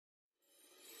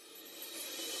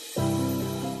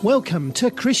Welcome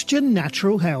to Christian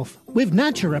Natural Health with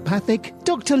naturopathic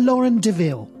Dr. Lauren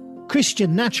DeVille.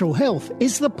 Christian Natural Health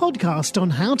is the podcast on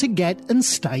how to get and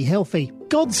stay healthy,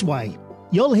 God's way.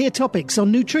 You'll hear topics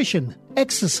on nutrition,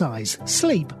 exercise,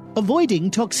 sleep,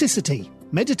 avoiding toxicity,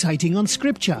 meditating on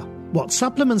scripture, what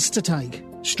supplements to take,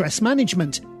 stress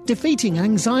management, defeating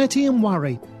anxiety and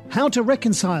worry, how to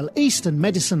reconcile Eastern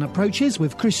medicine approaches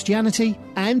with Christianity,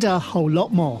 and a whole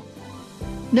lot more.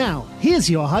 Now, here's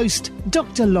your host,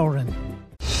 Dr. Lauren.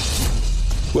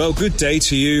 Well, good day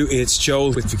to you. It's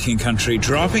Joel with The King Country,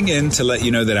 dropping in to let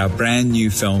you know that our brand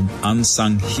new film,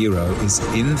 Unsung Hero, is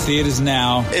in theaters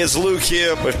now. It's Luke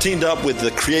here. We've teamed up with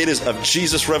the creators of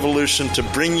Jesus Revolution to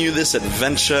bring you this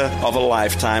adventure of a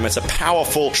lifetime. It's a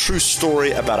powerful, true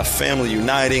story about a family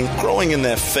uniting, growing in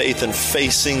their faith, and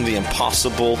facing the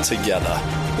impossible together.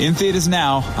 In theaters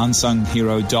now,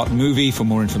 unsunghero.movie for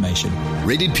more information.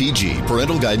 Rated PG.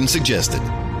 Parental guidance suggested.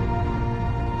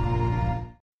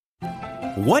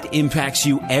 What impacts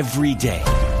you every day?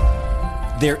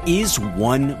 There is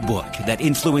one book that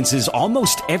influences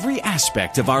almost every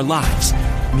aspect of our lives.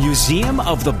 Museum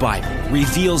of the Bible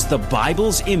reveals the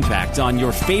Bible's impact on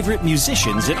your favorite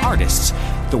musicians and artists,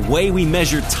 the way we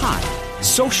measure time,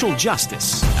 social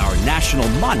justice, our national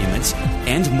monuments,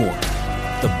 and more.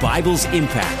 The Bible's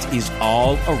impact is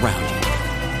all around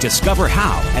you. Discover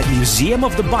how at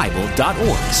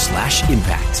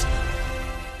museumofthebible.org/impact.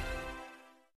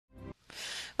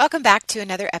 Welcome back to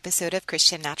another episode of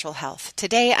Christian Natural Health.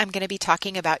 Today I'm going to be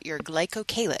talking about your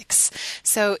glycocalyx.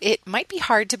 So it might be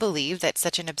hard to believe that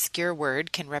such an obscure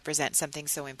word can represent something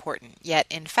so important. Yet,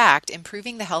 in fact,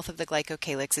 improving the health of the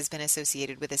glycocalyx has been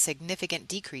associated with a significant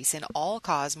decrease in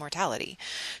all-cause mortality.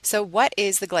 So what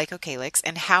is the glycocalyx,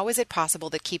 and how is it possible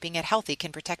that keeping it healthy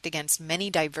can protect against many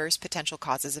diverse potential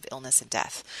causes of illness and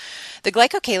death? The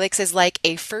glycocalyx is like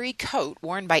a furry coat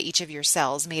worn by each of your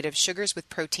cells made of sugars with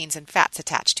proteins and fats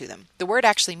attached to them. The word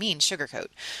actually means sugar coat.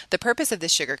 The purpose of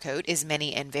this sugar coat is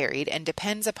many and varied and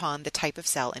depends upon the type of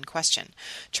cell in question.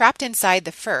 Trapped inside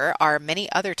the fur are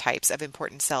many other types of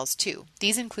important cells too.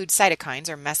 These include cytokines,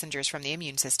 or messengers from the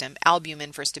immune system,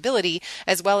 albumin for stability,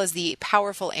 as well as the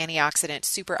powerful antioxidant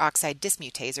superoxide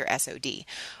dismutase, or SOD.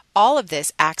 All of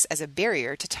this acts as a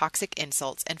barrier to toxic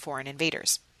insults and foreign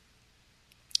invaders.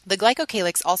 The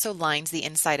glycocalyx also lines the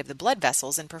inside of the blood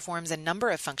vessels and performs a number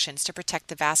of functions to protect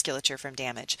the vasculature from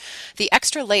damage. The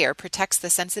extra layer protects the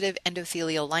sensitive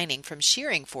endothelial lining from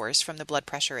shearing force from the blood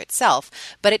pressure itself,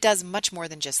 but it does much more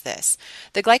than just this.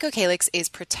 The glycocalyx is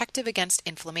protective against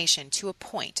inflammation to a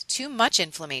point. Too much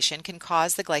inflammation can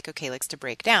cause the glycocalyx to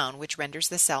break down, which renders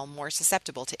the cell more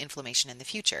susceptible to inflammation in the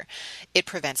future. It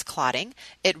prevents clotting.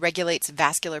 It regulates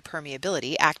vascular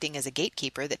permeability, acting as a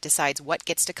gatekeeper that decides what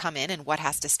gets to come in and what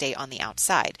has to stay on the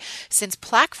outside. Since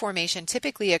plaque formation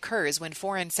typically occurs when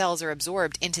foreign cells are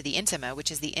absorbed into the intima, which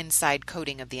is the inside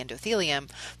coating of the endothelium,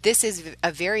 this is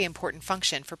a very important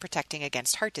function for protecting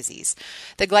against heart disease.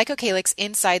 The glycocalyx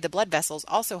inside the blood vessels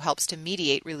also helps to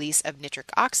mediate release of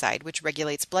nitric oxide, which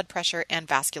regulates blood pressure and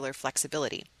vascular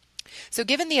flexibility. So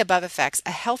given the above effects,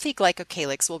 a healthy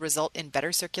glycocalyx will result in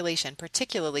better circulation,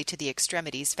 particularly to the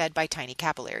extremities fed by tiny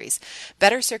capillaries.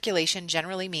 Better circulation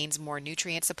generally means more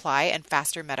nutrient supply and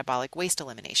faster metabolic waste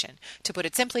elimination. To put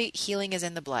it simply, healing is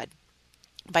in the blood.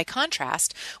 By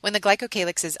contrast, when the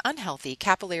glycocalyx is unhealthy,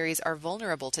 capillaries are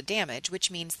vulnerable to damage, which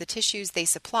means the tissues they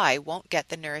supply won't get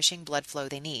the nourishing blood flow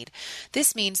they need.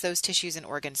 This means those tissues and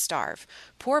organs starve.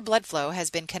 Poor blood flow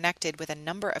has been connected with a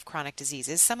number of chronic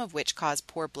diseases, some of which cause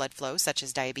poor blood flow, such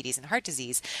as diabetes and heart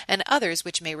disease, and others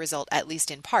which may result, at least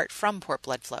in part, from poor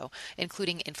blood flow,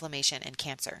 including inflammation and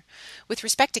cancer. With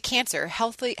respect to cancer,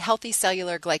 healthy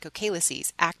cellular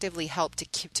glycocalyces actively help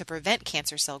to prevent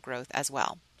cancer cell growth as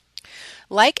well.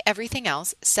 Like everything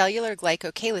else, cellular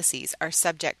glycocalyces are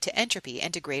subject to entropy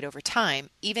and degrade over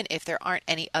time, even if there aren't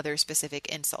any other specific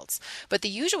insults. But the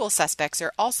usual suspects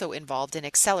are also involved in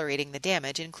accelerating the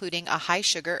damage, including a high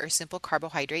sugar or simple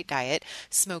carbohydrate diet,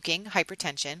 smoking,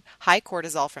 hypertension, high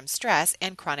cortisol from stress,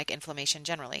 and chronic inflammation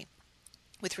generally.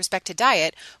 With respect to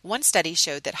diet, one study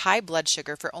showed that high blood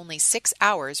sugar for only 6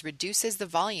 hours reduces the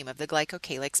volume of the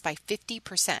glycocalyx by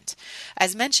 50%.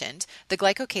 As mentioned, the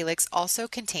glycocalyx also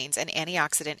contains an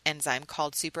antioxidant enzyme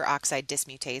called superoxide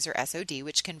dismutase, or SOD,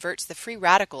 which converts the free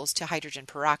radicals to hydrogen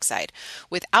peroxide.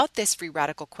 Without this free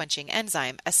radical quenching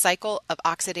enzyme, a cycle of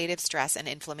oxidative stress and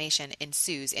inflammation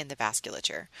ensues in the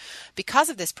vasculature. Because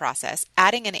of this process,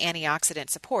 adding an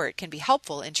antioxidant support can be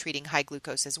helpful in treating high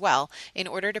glucose as well, in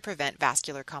order to prevent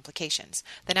vascular complications.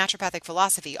 The naturopathic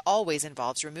philosophy always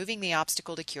involves removing the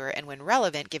obstacle to cure and, when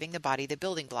relevant, giving the body the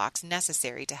building blocks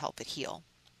necessary to help it heal.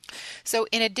 So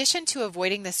in addition to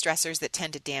avoiding the stressors that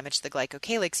tend to damage the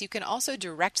glycocalyx, you can also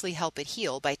directly help it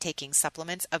heal by taking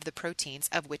supplements of the proteins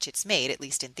of which it's made, at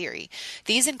least in theory.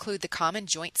 These include the common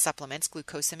joint supplements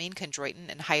glucosamine, chondroitin,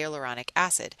 and hyaluronic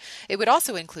acid. It would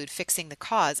also include fixing the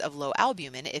cause of low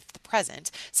albumin if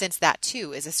present, since that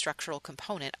too is a structural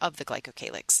component of the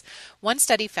glycocalyx. One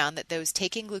study found that those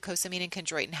taking glucosamine and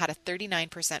chondroitin had a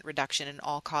 39% reduction in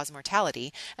all-cause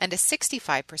mortality and a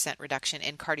 65% reduction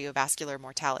in cardiovascular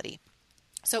mortality.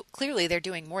 So clearly they're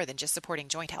doing more than just supporting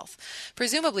joint health.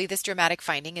 Presumably this dramatic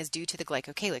finding is due to the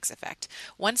glycocalyx effect.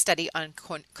 One study on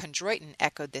chondroitin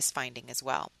echoed this finding as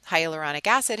well. Hyaluronic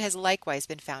acid has likewise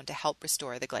been found to help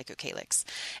restore the glycocalyx.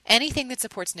 Anything that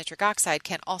supports nitric oxide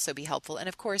can also be helpful, and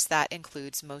of course that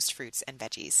includes most fruits and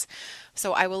veggies.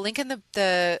 So I will link in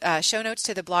the show notes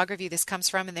to the blog review this comes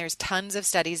from, and there's tons of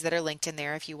studies that are linked in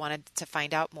there if you wanted to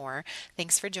find out more.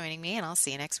 Thanks for joining me, and I'll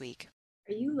see you next week.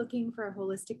 Are you looking for a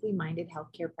holistically minded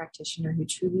healthcare practitioner who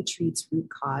truly treats root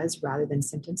cause rather than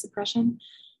symptom suppression?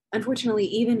 Unfortunately,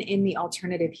 even in the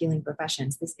alternative healing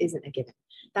professions, this isn't a given.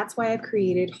 That's why I've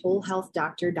created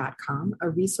WholeHealthDoctor.com, a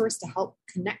resource to help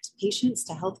connect patients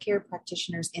to healthcare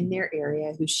practitioners in their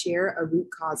area who share a root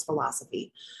cause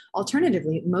philosophy.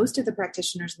 Alternatively, most of the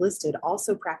practitioners listed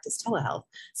also practice telehealth.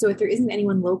 So if there isn't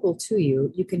anyone local to you,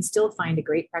 you can still find a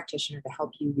great practitioner to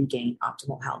help you regain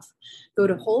optimal health. Go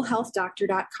to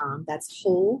WholeHealthDoctor.com. That's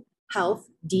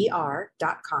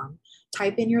WholeHealthDR.com.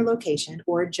 Type in your location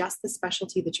or adjust the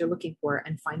specialty that you're looking for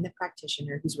and find the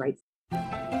practitioner who's right.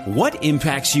 What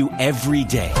impacts you every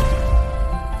day?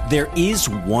 There is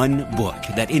one book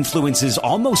that influences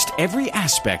almost every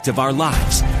aspect of our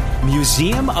lives.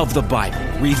 Museum of the Bible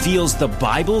reveals the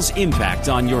Bible's impact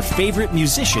on your favorite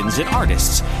musicians and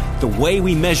artists, the way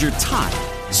we measure time,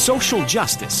 social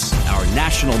justice, our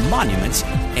national monuments,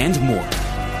 and more.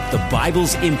 The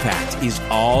Bible's impact is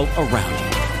all around you.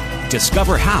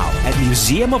 Discover how at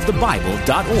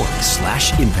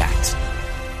museumofthebible.org/impact.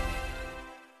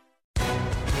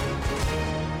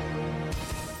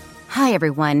 Hi,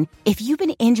 everyone. If you've been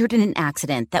injured in an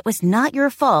accident that was not your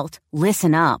fault,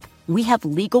 listen up. We have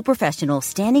legal professionals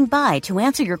standing by to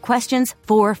answer your questions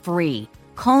for free.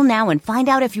 Call now and find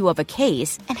out if you have a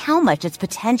case and how much it's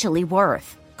potentially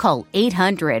worth. Call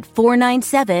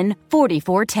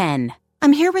 800-497-4410.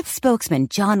 I'm here with spokesman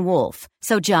John Wolf.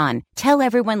 So, John, tell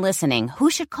everyone listening who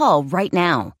should call right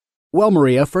now. Well,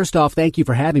 Maria, first off, thank you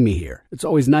for having me here. It's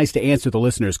always nice to answer the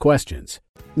listeners' questions.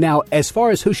 Now, as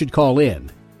far as who should call in,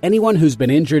 anyone who's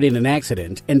been injured in an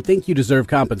accident and think you deserve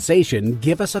compensation,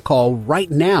 give us a call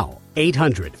right now.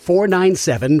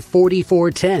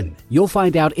 800-497-4410. You'll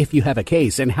find out if you have a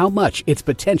case and how much it's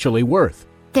potentially worth.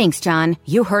 Thanks, John.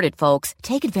 You heard it, folks.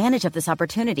 Take advantage of this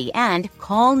opportunity and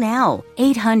call now.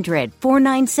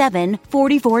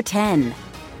 800-497-4410.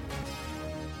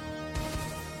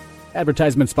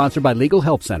 Advertisement sponsored by Legal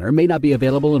Help Center. May not be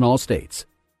available in all states.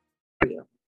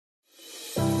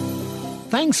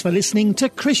 Thanks for listening to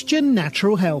Christian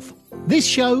Natural Health. This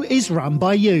show is run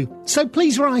by you, so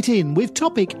please write in with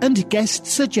topic and guest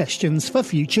suggestions for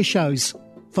future shows.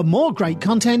 For more great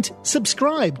content,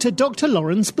 subscribe to Dr.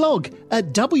 Lauren's blog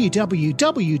at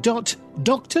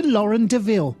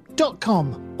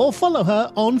www.drlaurendeville.com or follow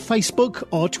her on Facebook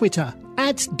or Twitter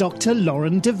at Dr.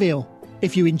 Lauren DeVille.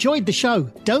 If you enjoyed the show,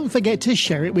 don't forget to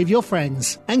share it with your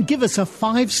friends and give us a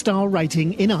 5-star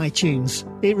rating in iTunes.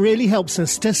 It really helps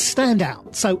us to stand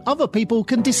out so other people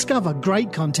can discover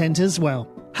great content as well.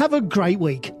 Have a great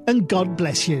week and God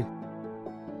bless you.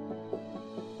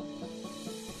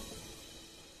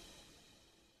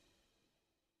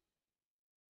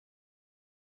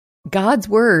 God's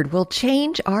Word will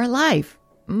change our life,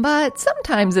 but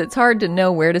sometimes it's hard to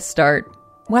know where to start.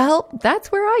 Well,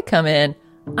 that's where I come in.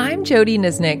 I'm Jody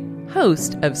Nisnik,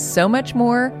 host of So Much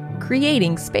More,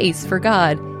 Creating Space for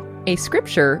God, a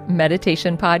scripture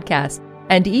meditation podcast.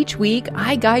 And each week,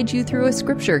 I guide you through a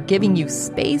scripture, giving you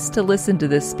space to listen to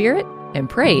the Spirit and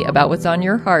pray about what's on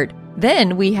your heart.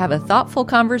 Then we have a thoughtful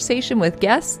conversation with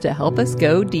guests to help us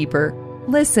go deeper.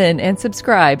 Listen and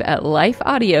subscribe at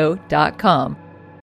lifeaudio.com.